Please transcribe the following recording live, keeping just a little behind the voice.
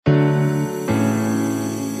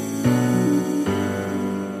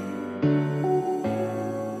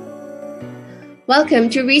Welcome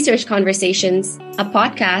to Research Conversations, a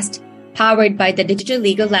podcast powered by the Digital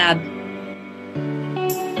Legal Lab.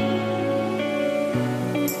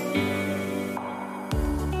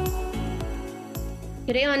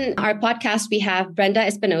 Today on our podcast, we have Brenda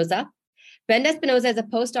Espinosa. Brenda Espinosa is a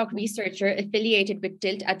postdoc researcher affiliated with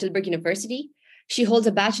TILT at Tilburg University. She holds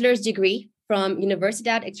a bachelor's degree from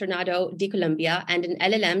Universidad Externado de Colombia and an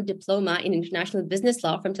LLM diploma in international business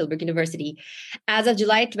law from Tilburg University. As of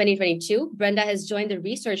July 2022, Brenda has joined the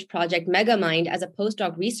research project Megamind as a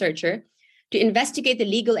postdoc researcher to investigate the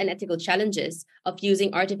legal and ethical challenges of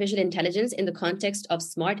using artificial intelligence in the context of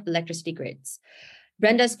smart electricity grids.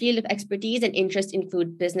 Brenda's field of expertise and interest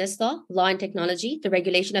include business law, law and technology, the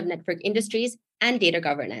regulation of network industries, and data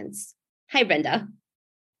governance. Hi, Brenda.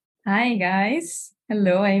 Hi, guys.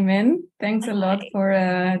 Hello, Ayman. Thanks a lot for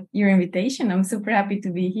your invitation. I'm super happy to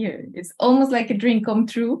be here. It's almost like a dream come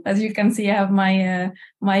true. As you can see, I have my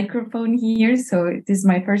microphone here. So this is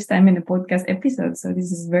my first time in a podcast episode. So this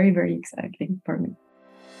is very, very exciting for me.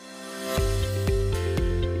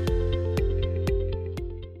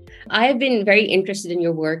 I have been very interested in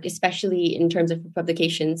your work, especially in terms of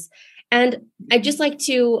publications. And I'd just like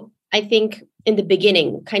to, I think, in the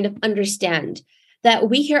beginning, kind of understand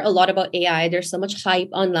that we hear a lot about AI. There's so much hype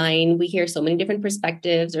online. We hear so many different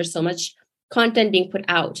perspectives. There's so much content being put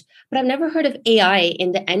out. But I've never heard of AI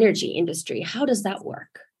in the energy industry. How does that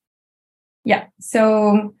work? Yeah,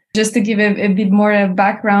 so just to give a bit more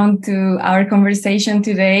background to our conversation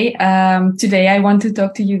today, I want to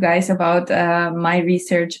talk to you guys about my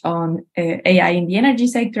research on AI in the energy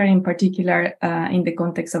sector, and in particular in the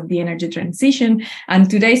context of the energy transition. And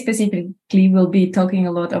today specifically, we'll be talking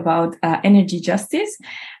a lot about energy justice.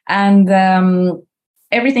 And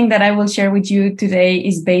everything that I will share with you today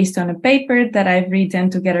is based on a paper that I've written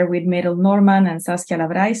together with Merel Norman and Saskia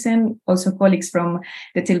Labrijsen, also colleagues from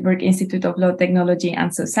the Tilburg Institute of Law, Technology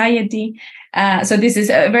and Society. So this is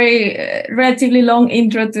a very relatively long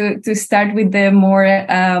intro to start with the more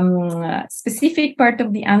specific part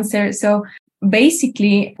of the answer. So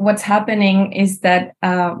basically, what's happening is that,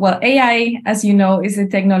 AI, as you know, is a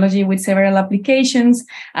technology with several applications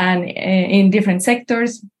and in different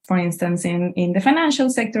sectors. For instance, in the financial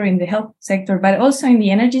sector, in the health sector, but also in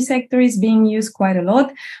the energy sector is being used quite a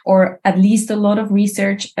lot, or at least a lot of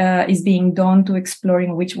research is being done to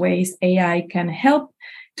exploring which ways AI can help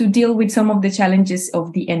to deal with some of the challenges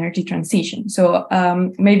of the energy transition. So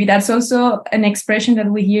maybe that's also an expression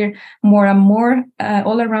that we hear more and more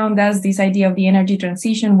all around us, this idea of the energy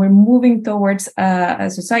transition. We're moving towards a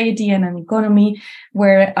society and an economy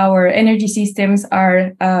where our energy systems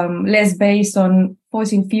are less based on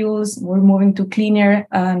fossil fuels. We're moving to cleaner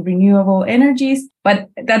and renewable energies. But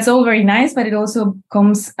that's all very nice, but it also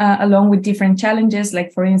comes along with different challenges.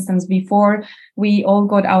 Like, for instance, before we all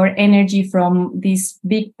got our energy from these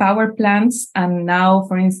big power plants. And now,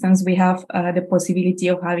 for instance, we have the possibility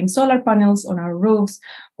of having solar panels on our roofs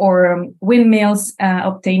or windmills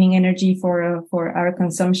obtaining energy for our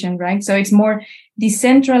consumption, right? So it's more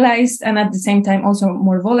decentralized and at the same time also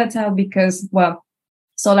more volatile because,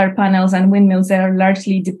 solar panels and windmills that are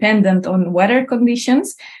largely dependent on weather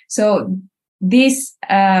conditions. So this,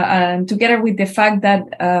 together with the fact that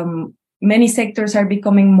many sectors are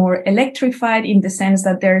becoming more electrified in the sense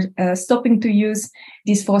that they're stopping to use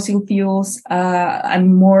these fossil fuels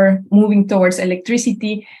and more moving towards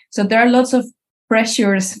electricity. So there are lots of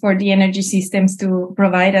pressures for the energy systems to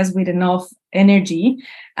provide us with enough energy.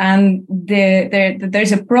 And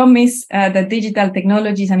there's a promise that digital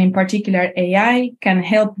technologies, and in particular AI, can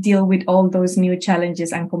help deal with all those new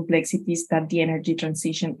challenges and complexities that the energy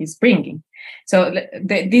transition is bringing. So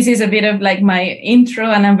this is a bit of like my intro,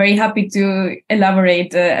 and I'm very happy to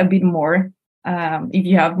elaborate a bit more if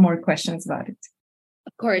you have more questions about it.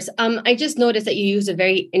 Of course. I just noticed that you used a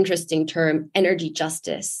very interesting term, energy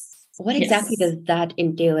justice. What exactly does that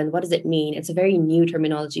entail and what does it mean? It's a very new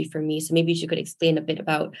terminology for me. So maybe you could explain a bit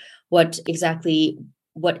about what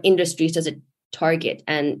industries does it target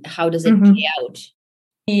and how does it play out?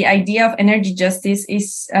 The idea of energy justice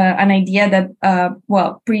is an idea that,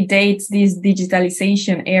 predates this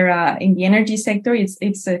digitalization era in the energy sector.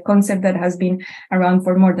 It's a concept that has been around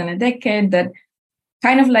for more than a decade that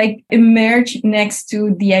kind of like emerged next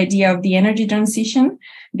to the idea of the energy transition,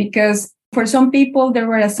 because for some people, there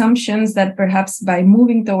were assumptions that perhaps by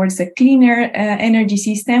moving towards a cleaner energy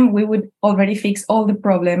system, we would already fix all the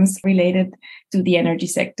problems related to the energy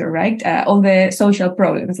sector, right? All the social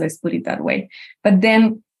problems, let's put it that way. But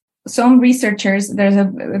then some researchers, there's a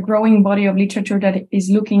growing body of literature that is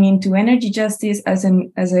looking into energy justice as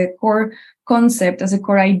a core concept, as a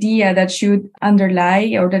core idea that should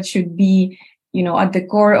underlie or that should be, at the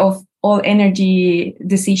core of all energy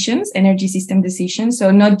decisions, energy system decisions. So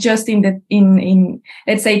not just in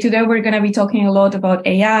let's say today we're going to be talking a lot about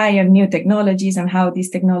AI and new technologies and how these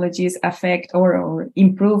technologies affect or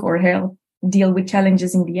improve or help deal with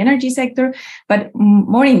challenges in the energy sector. But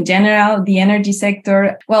more in general, the energy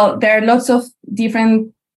sector, well, there are lots of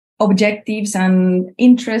different objectives and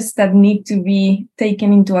interests that need to be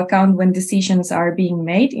taken into account when decisions are being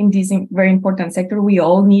made in this very important sector. We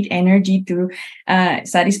all need energy to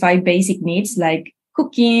satisfy basic needs like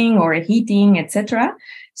cooking or heating, etc.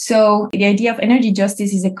 So the idea of energy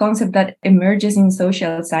justice is a concept that emerges in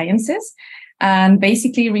social sciences and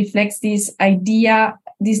basically reflects this idea,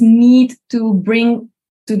 this need to bring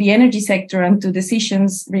to the energy sector and to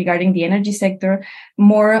decisions regarding the energy sector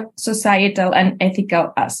more societal and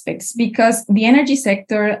ethical aspects, because the energy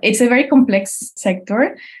sector, it's a very complex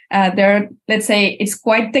sector. Let's say it's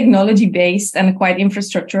quite technology based and quite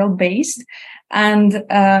infrastructural based. And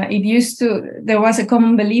there was a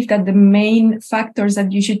common belief that the main factors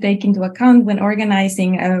that you should take into account when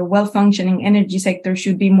organizing a well-functioning energy sector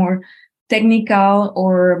should be more technical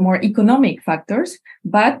or more economic factors.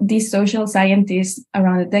 But these social scientists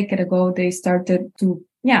around a decade ago, they started to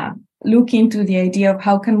look into the idea of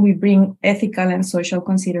how can we bring ethical and social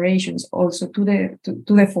considerations also to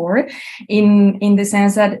the fore in the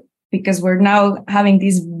sense that because we're now having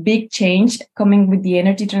this big change coming with the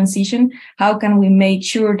energy transition, how can we make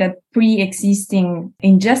sure that pre-existing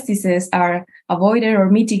injustices are avoided or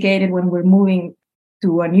mitigated when we're moving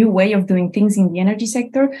to a new way of doing things in the energy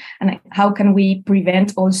sector? And how can we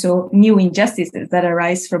prevent also new injustices that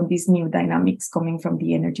arise from these new dynamics coming from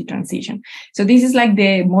the energy transition? So this is like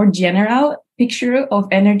the more general picture of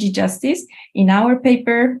energy justice. In our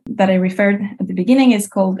paper that I referred at the beginning, is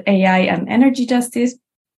called AI and Energy Justice.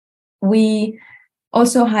 We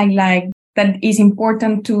also highlight that it's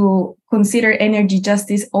important to consider energy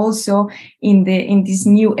justice also in this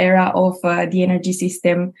new era of the energy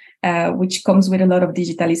system, which comes with a lot of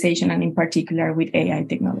digitalization and in particular with AI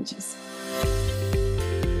technologies.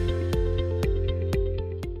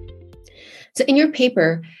 So in your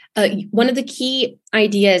paper, one of the key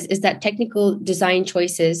ideas is that technical design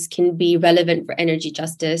choices can be relevant for energy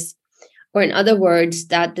justice, or in other words,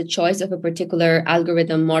 that the choice of a particular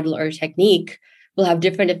algorithm, model, or technique will have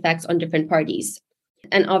different effects on different parties.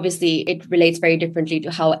 And obviously, it relates very differently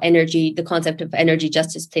to how the concept of energy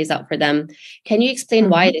justice plays out for them. Can you explain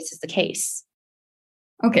why this is the case?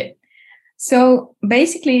 Okay. So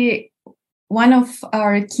basically, one of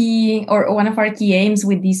our key aims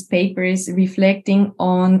with this paper is reflecting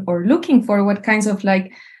on or looking for what kinds of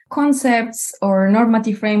concepts or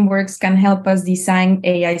normative frameworks can help us design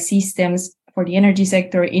AI systems for the energy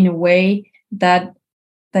sector in a way that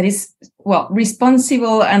is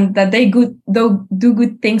responsible and that they do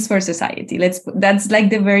good things for society. That's like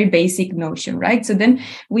the very basic notion, right? So then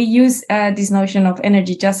we use this notion of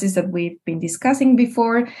energy justice that we've been discussing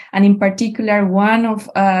before, and in particular, one of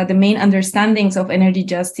the main understandings of energy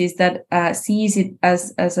justice that sees it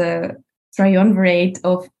as a triumvirate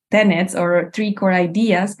of tenets or three core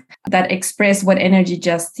ideas that express what energy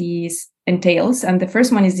justice entails. And the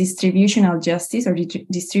first one is distributional justice or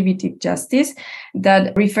distributive justice,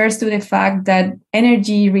 that refers to the fact that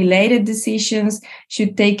energy related decisions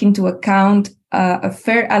should take into account a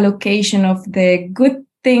fair allocation of the good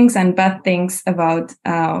things and bad things about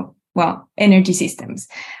energy systems.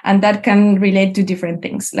 And that can relate to different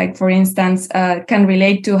things. Like, for instance, can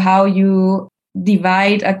relate to how you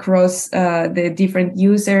divide across the different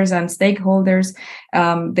users and stakeholders,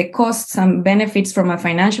 the costs and benefits from a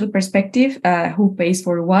financial perspective, who pays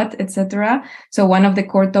for what, etc. So one of the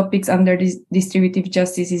core topics under this distributive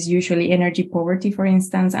justice is usually energy poverty, for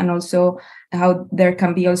instance, and also how there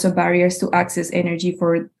can be also barriers to access energy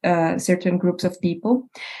for certain groups of people.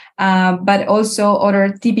 But also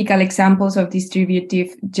other typical examples of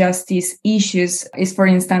distributive justice issues is, for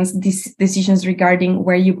instance, these decisions regarding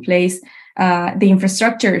where you place the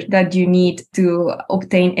infrastructure that you need to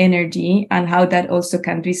obtain energy and how that also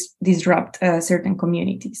can disrupt certain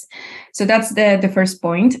communities. So that's the first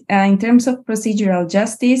point. In terms of procedural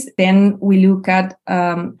justice, then we look at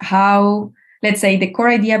how, let's say, the core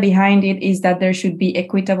idea behind it is that there should be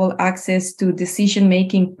equitable access to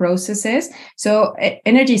decision-making processes. So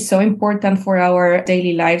energy is so important for our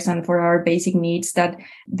daily lives and for our basic needs that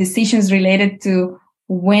decisions related to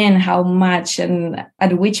when, how much, and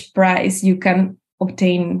at which price you can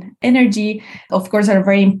obtain energy, of course, are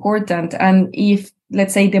very important. And if,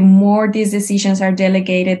 let's say, the more these decisions are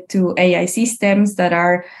delegated to AI systems that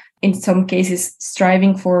are in some cases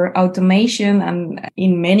striving for automation, and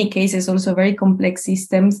in many cases also very complex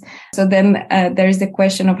systems. So then there is the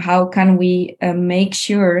question of how can we make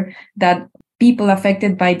sure that people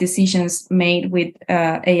affected by decisions made with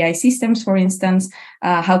AI systems, for instance,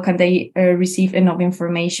 how can they receive enough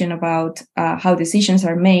information about how decisions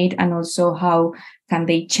are made, and also how can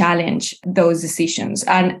they challenge those decisions.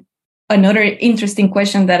 And another interesting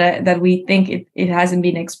question that we think it hasn't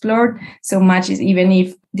been explored so much is even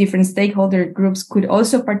if different stakeholder groups could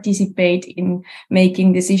also participate in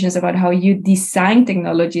making decisions about how you design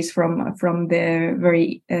technologies from the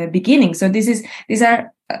very beginning. So these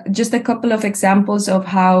are just a couple of examples of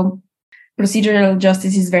how procedural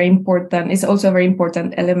justice is very important. It's also a very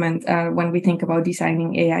important element when we think about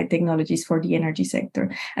designing AI technologies for the energy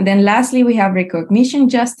sector. And then lastly, we have recognition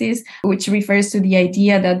justice, which refers to the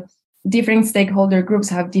idea that different stakeholder groups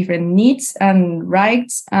have different needs and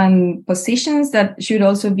rights and positions that should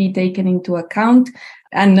also be taken into account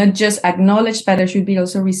and not just acknowledged, but there should be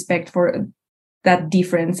also respect for that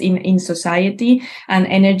difference in society. And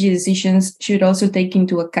energy decisions should also take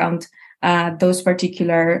into account those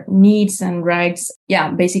particular needs and rights.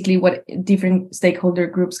 Yeah, basically what different stakeholder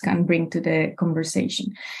groups can bring to the conversation.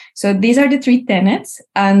 So these are the 3 tenets.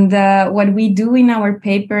 And what we do in our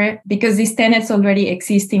paper, because these tenets already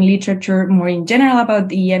exist in literature more in general about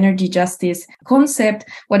the energy justice concept,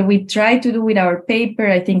 what we try to do with our paper,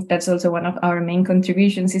 I think that's also one of our main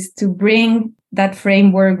contributions, is to bring that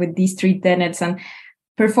framework with these 3 tenets and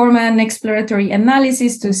perform an exploratory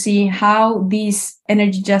analysis to see how this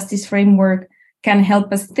energy justice framework can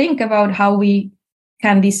help us think about how we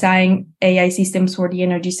can design AI systems for the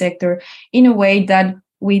energy sector in a way that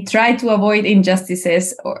we try to avoid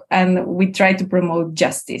injustices and we try to promote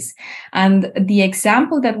justice. And the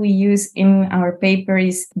example that we use in our paper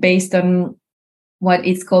is based on what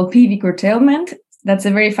is called PV curtailment. That's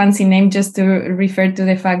a very fancy name just to refer to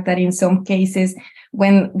the fact that in some cases,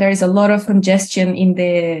 when there is a lot of congestion in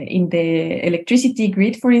the electricity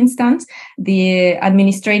grid, for instance, the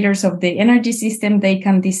administrators of the energy system, they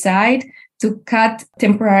can decide to cut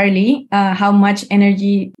temporarily how much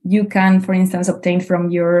energy you can, for instance, obtain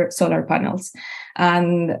from your solar panels.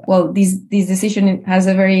 And well, this decision has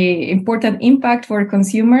a very important impact for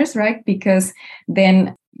consumers, right? Because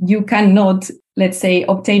then you cannot, let's say,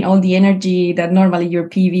 obtain all the energy that normally your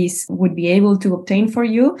PVs would be able to obtain for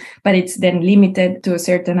you, but it's then limited to a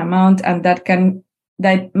certain amount. And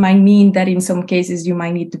that might mean that in some cases you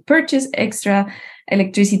might need to purchase extra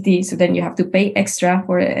electricity. So then you have to pay extra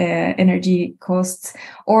for energy costs,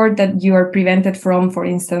 or that you are prevented from, for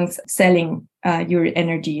instance, selling your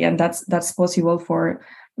energy. And that's possible for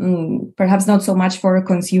perhaps not so much for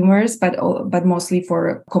consumers, but mostly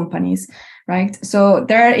for companies, right? So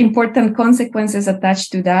there are important consequences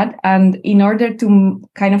attached to that. And in order to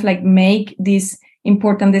kind of like make these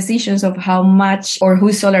important decisions of how much or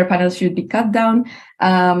whose solar panels should be cut down,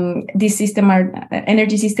 energy system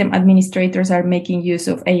administrators are making use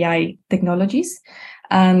of AI technologies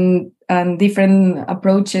and different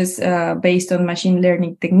approaches based on machine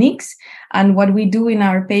learning techniques. And what we do in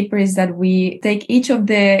our paper is that we take each of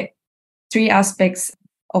the 3 aspects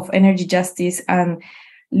of energy justice and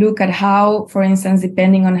look at how, for instance,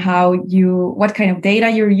 depending on what kind of data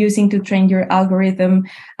you're using to train your algorithm,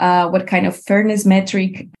 what kind of fairness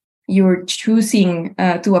metric you're choosing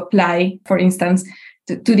to apply, for instance,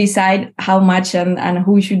 to decide how much and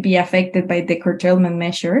who should be affected by the curtailment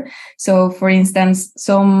measure. So, for instance,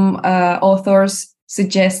 some authors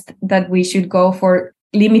suggest that we should go for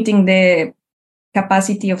limiting the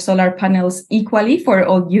capacity of solar panels equally for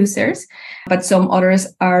all users, but some others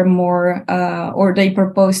are more, or they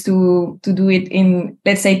propose to do it in,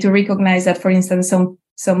 let's say, to recognize that, for instance,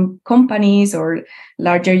 some companies or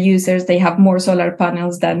larger users, they have more solar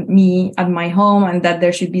panels than me at my home, and that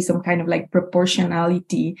there should be some kind of like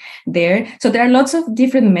proportionality there. So there are lots of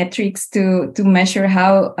different metrics to measure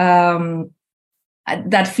how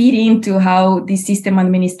that feed into how the system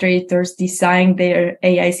administrators design their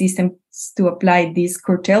AI systems to apply these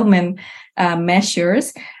curtailment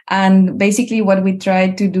measures. And basically what we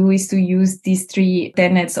try to do is to use these 3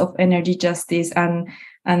 tenets of energy justice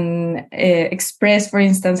and express, for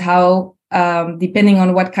instance, how depending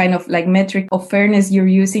on what kind of like metric of fairness you're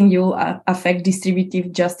using, you'll affect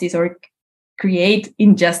distributive justice or create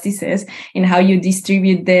injustices in how you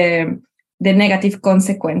distribute the negative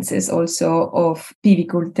consequences also of PV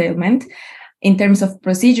curtailment. In terms of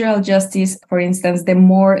procedural justice, for instance,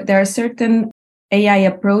 there are certain AI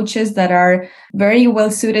approaches that are very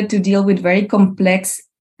well suited to deal with very complex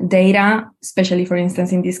data, especially, for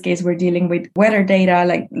instance, in this case, we're dealing with weather data,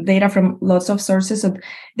 like data from lots of sources. So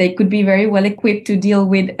they could be very well equipped to deal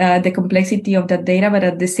with the complexity of that data, but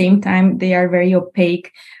at the same time, they are very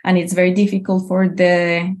opaque, and it's very difficult for in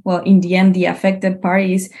the end, the affected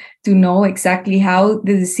parties to know exactly how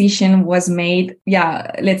the decision was made.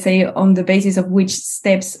 Yeah, let's say on the basis of which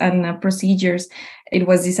steps and procedures it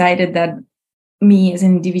was decided that me as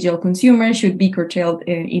an individual consumer should be curtailed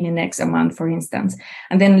in an X amount, for instance.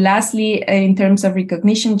 And then lastly, in terms of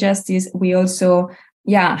recognition justice, we also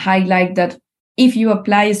highlight that if you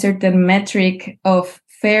apply a certain metric of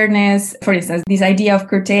fairness, for instance, this idea of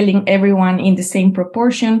curtailing everyone in the same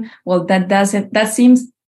proportion, well, that seems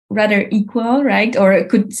rather equal, right? Or it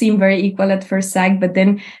could seem very equal at first sight, but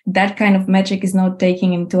then that kind of metric is not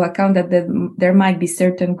taking into account that there might be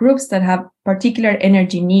certain groups that have particular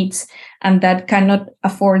energy needs and that cannot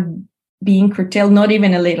afford being curtailed, not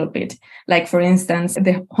even a little bit. Like, for instance,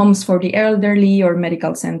 the homes for the elderly or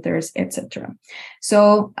medical centers, etc.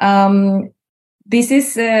 So this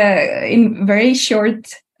is in very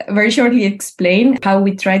shortly explain how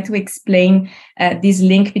we try to explain this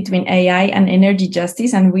link between AI and energy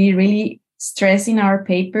justice. And we really stress in our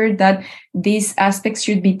paper that these aspects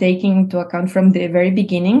should be taken into account from the very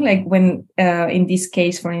beginning. Like when, in this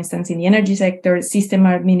case, for instance, in the energy sector, system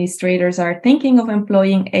administrators are thinking of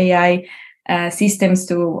employing AI systems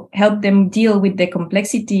to help them deal with the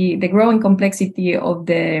growing complexity of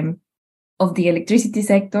the electricity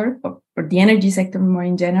sector or the energy sector more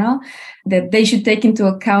in general, that they should take into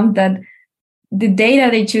account that the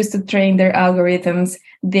data they choose to train their algorithms,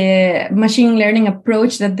 the machine learning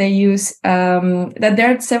approach that they use, that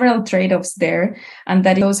there are several trade-offs there, and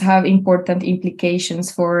that those have important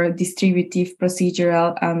implications for distributive,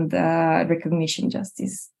 procedural, and recognition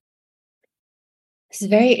justice. This is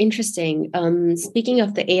very interesting. Speaking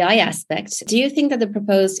of the AI aspect, do you think that the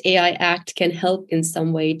proposed AI Act can help in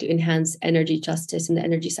some way to enhance energy justice in the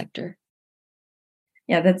energy sector?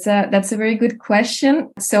 Yeah, that's a very good question.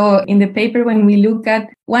 So in the paper, when we look at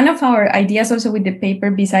one of our ideas also with the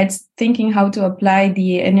paper, besides thinking how to apply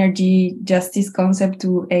the energy justice concept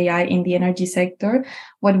to AI in the energy sector,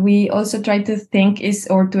 what we also try to think is,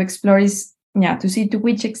 or to explore is, to see to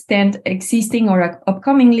which extent existing or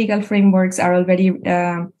upcoming legal frameworks are already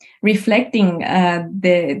reflecting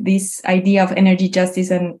this idea of energy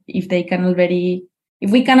justice, and if we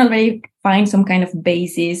can already find some kind of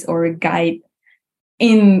basis or guide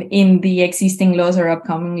in the existing laws or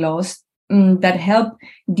upcoming laws that help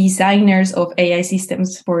designers of AI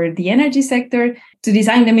systems for the energy sector to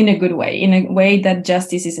design them in a good way, in a way that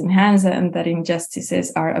justice is enhanced and that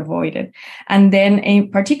injustices are avoided. And then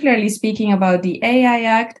particularly speaking about the AI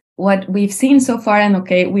Act, what we've seen so far, and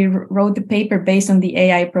we wrote the paper based on the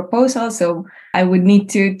AI proposal, so I would need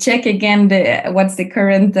to check again what's the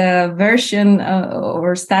current version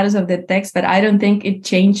or status of the text, but I don't think it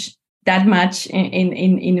changed that much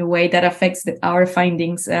in a way that affects our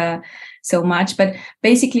findings so much. But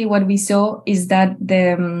basically what we saw is that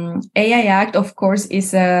the AI Act, of course,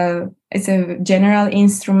 is a general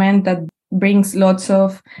instrument that brings lots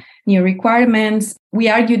of new requirements. We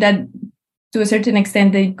argue that to a certain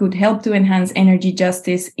extent, they could help to enhance energy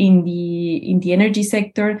justice in the energy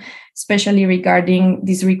sector, especially regarding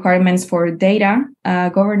these requirements for data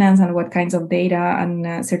governance and what kinds of data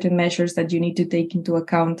and certain measures that you need to take into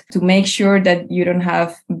account to make sure that you don't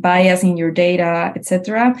have bias in your data,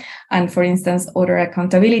 etc. And for instance, other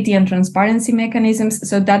accountability and transparency mechanisms.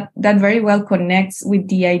 So that very well connects with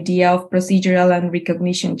the idea of procedural and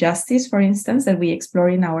recognition justice, for instance, that we explore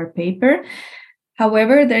in our paper.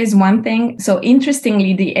 However, there is one thing. So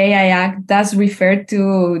interestingly, the AI Act does refer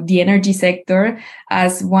to the energy sector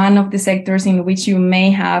as one of the sectors in which you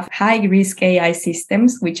may have high-risk AI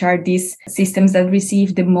systems, which are these systems that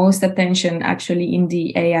receive the most attention actually in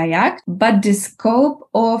the AI Act. But the scope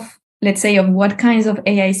of, let's say, of what kinds of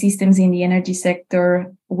AI systems in the energy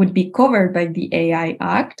sector would be covered by the AI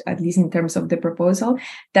Act, at least in terms of the proposal,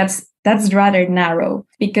 that's rather narrow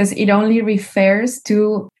because it only refers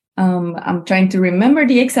to I'm trying to remember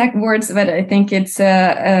the exact words, but I think it's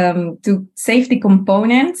to safety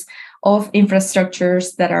components of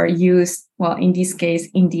infrastructures that are used, well, in this case,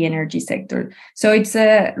 in the energy sector. So it's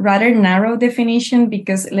a rather narrow definition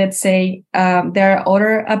because, let's say, there are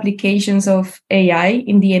other applications of AI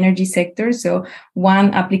in the energy sector. So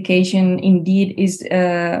one application indeed is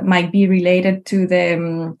might be related to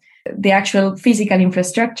the the actual physical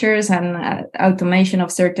infrastructures and automation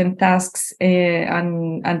of certain tasks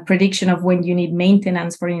and prediction of when you need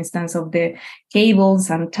maintenance, for instance, of the cables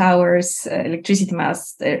and towers, electricity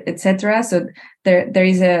masts, etc. So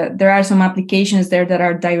there are some applications there that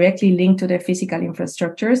are directly linked to the physical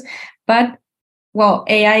infrastructures, but well,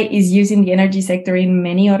 AI is used in the energy sector in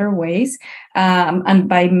many other ways, and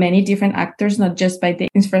by many different actors, not just by the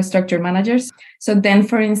infrastructure managers. So then,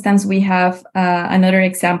 for instance, we have another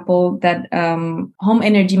example that home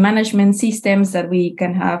energy management systems that we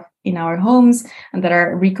can have in our homes and that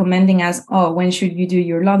are recommending us, when should you do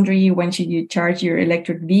your laundry? When should you charge your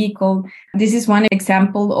electric vehicle? This is one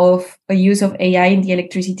example of a use of AI in the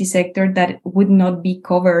electricity sector that would not be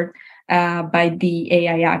covered by the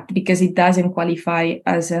AI Act because it doesn't qualify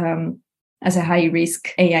as a high risk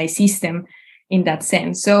AI system in that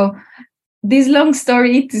sense. So this long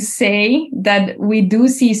story to say that we do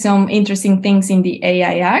see some interesting things in the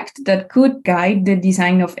AI Act that could guide the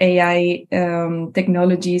design of AI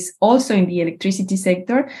technologies also in the electricity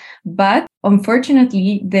sector. But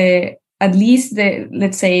unfortunately,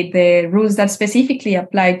 let's say the rules that specifically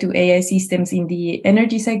apply to AI systems in the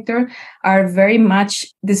energy sector are very much,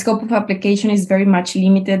 the scope of application is very much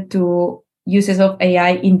limited to uses of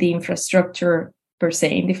AI in the infrastructure per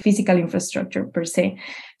se, in the physical infrastructure per se.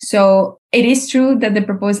 So it is true that the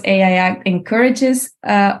proposed AI Act encourages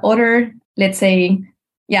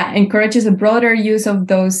encourages a broader use of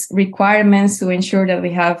those requirements to ensure that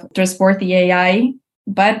we have trustworthy AI.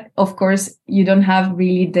 But of course, you don't have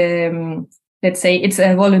really let's say it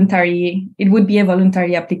would be a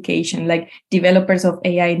voluntary application. Like developers of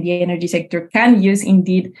AI in the energy sector can use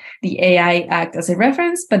indeed the AI Act as a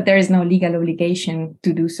reference, but there is no legal obligation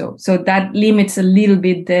to do so. So that limits a little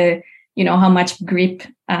bit how much grip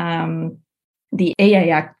the AI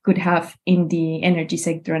Act could have in the energy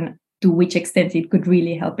sector and to which extent it could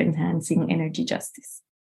really help enhancing energy justice.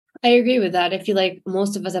 I agree with that. I feel like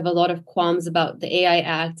most of us have a lot of qualms about the AI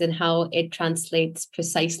Act and how it translates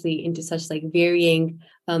precisely into such varying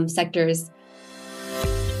sectors.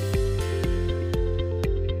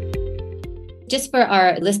 Just for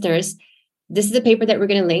our listeners, this is a paper that we're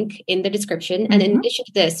going to link in the description. Mm-hmm. And in addition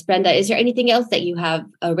to this, Brenda, is there anything else that you have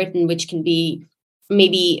written which can be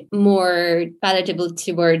maybe more palatable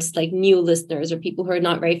towards new listeners or people who are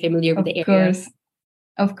not very familiar with the area?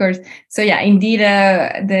 Of course. So yeah, indeed,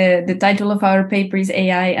 the title of our paper is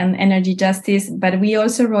AI and Energy Justice, but we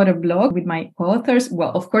also wrote a blog with my co-authors.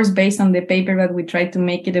 Well, of course, based on the paper, but we tried to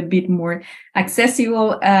make it a bit more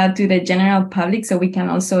accessible to the general public. So we can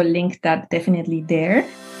also link that definitely there.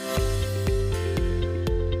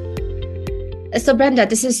 So Brenda,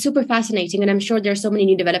 this is super fascinating. And I'm sure there are so many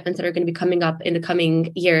new developments that are going to be coming up in the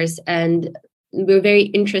coming years. And we're very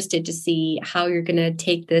interested to see how you're going to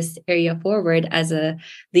take this area forward as a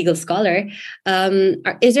legal scholar.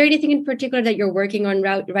 Is there anything in particular that you're working on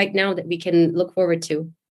right now that we can look forward to?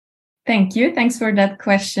 Thank you. Thanks for that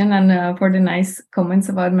question and for the nice comments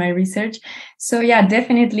about my research. So yeah,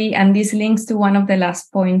 definitely. And this links to one of the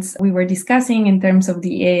last points we were discussing in terms of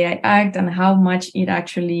the AI Act and how much it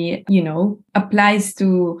actually, applies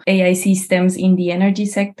to AI systems in the energy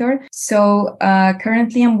sector. So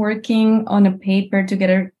currently I'm working on a paper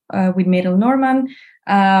together with Merel Norman,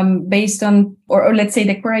 based on, or let's say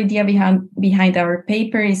the core idea behind our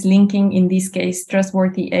paper is linking, in this case,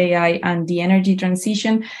 trustworthy AI and the energy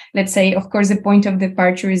transition. Let's say, of course, the point of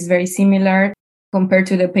departure is very similar compared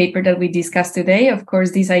to the paper that we discussed today. Of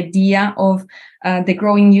course, this idea of the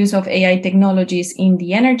growing use of AI technologies in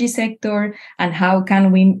the energy sector and how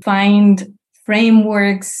can we find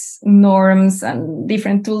frameworks, norms, and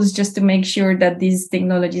different tools just to make sure that these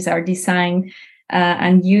technologies are designed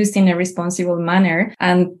and used in a responsible manner.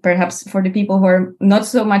 And perhaps for the people who are not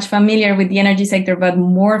so much familiar with the energy sector, but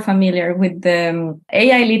more familiar with the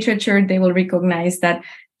AI literature, they will recognize that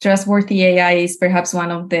trustworthy AI is perhaps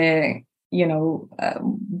one of the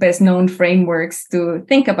best known frameworks to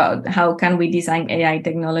think about how can we design AI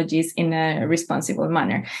technologies in a responsible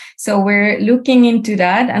manner. So we're looking into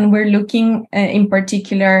that, and we're looking in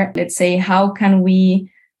particular, let's say, how can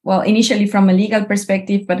we, well, initially from a legal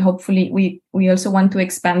perspective, but hopefully we also want to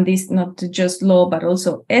expand this not to just law, but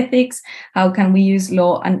also ethics. How can we use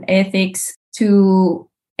law and ethics to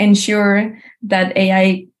ensure that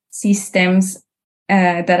AI systems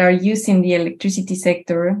that are used in the electricity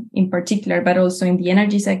sector in particular, but also in the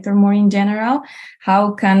energy sector more in general,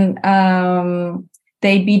 how can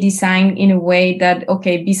they be designed in a way that,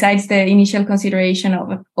 okay, besides the initial consideration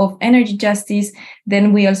of energy justice,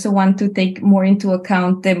 then we also want to take more into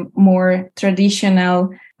account the more traditional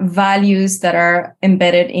values that are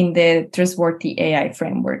embedded in the trustworthy AI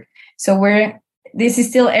framework. So we're this is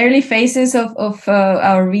still early phases of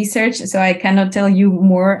our research, so I cannot tell you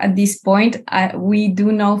more at this point. We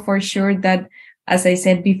do know for sure that, as I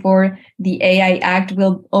said before, the AI Act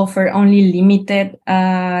will offer only limited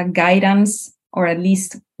guidance, or at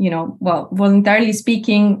least, voluntarily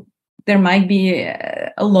speaking, there might be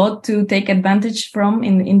a lot to take advantage from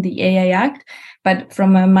in the AI Act, but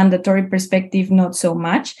from a mandatory perspective, not so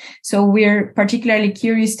much. So we're particularly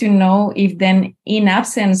curious to know if then, in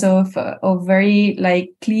absence of very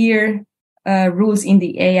clear rules in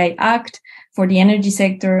the AI Act for the energy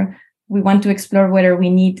sector, we want to explore whether we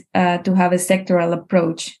need to have a sectoral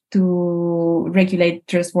approach to regulate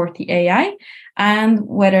trustworthy AI, and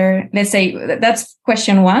whether, let's say, that's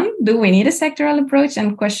question one, do we need a sectoral approach?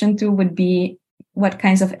 And question two would be, what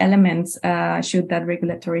kinds of elements should that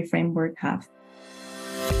regulatory framework have?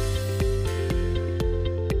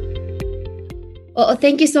 Well,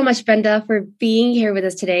 thank you so much, Brenda, for being here with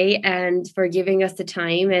us today and for giving us the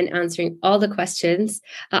time and answering all the questions.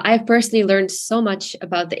 I've personally learned so much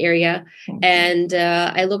about the area, and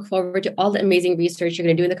I look forward to all the amazing research you're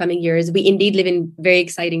going to do in the coming years. We indeed live in very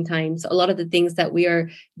exciting times. A lot of the things that we are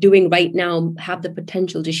doing right now have the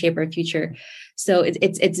potential to shape our future. So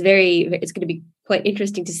it's going to be quite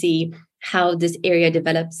interesting to see how this area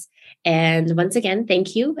develops. And once again,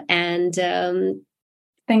 thank you. And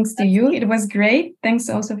thanks to you. It was great. Thanks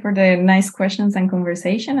also for the nice questions and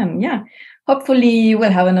conversation. And yeah, hopefully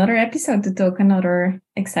we'll have another episode to talk another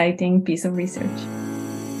exciting piece of research.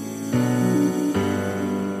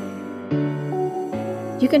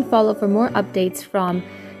 You can follow for more updates from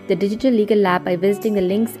the Digital Legal Lab by visiting the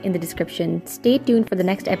links in the description. Stay tuned for the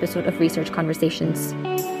next episode of Research Conversations.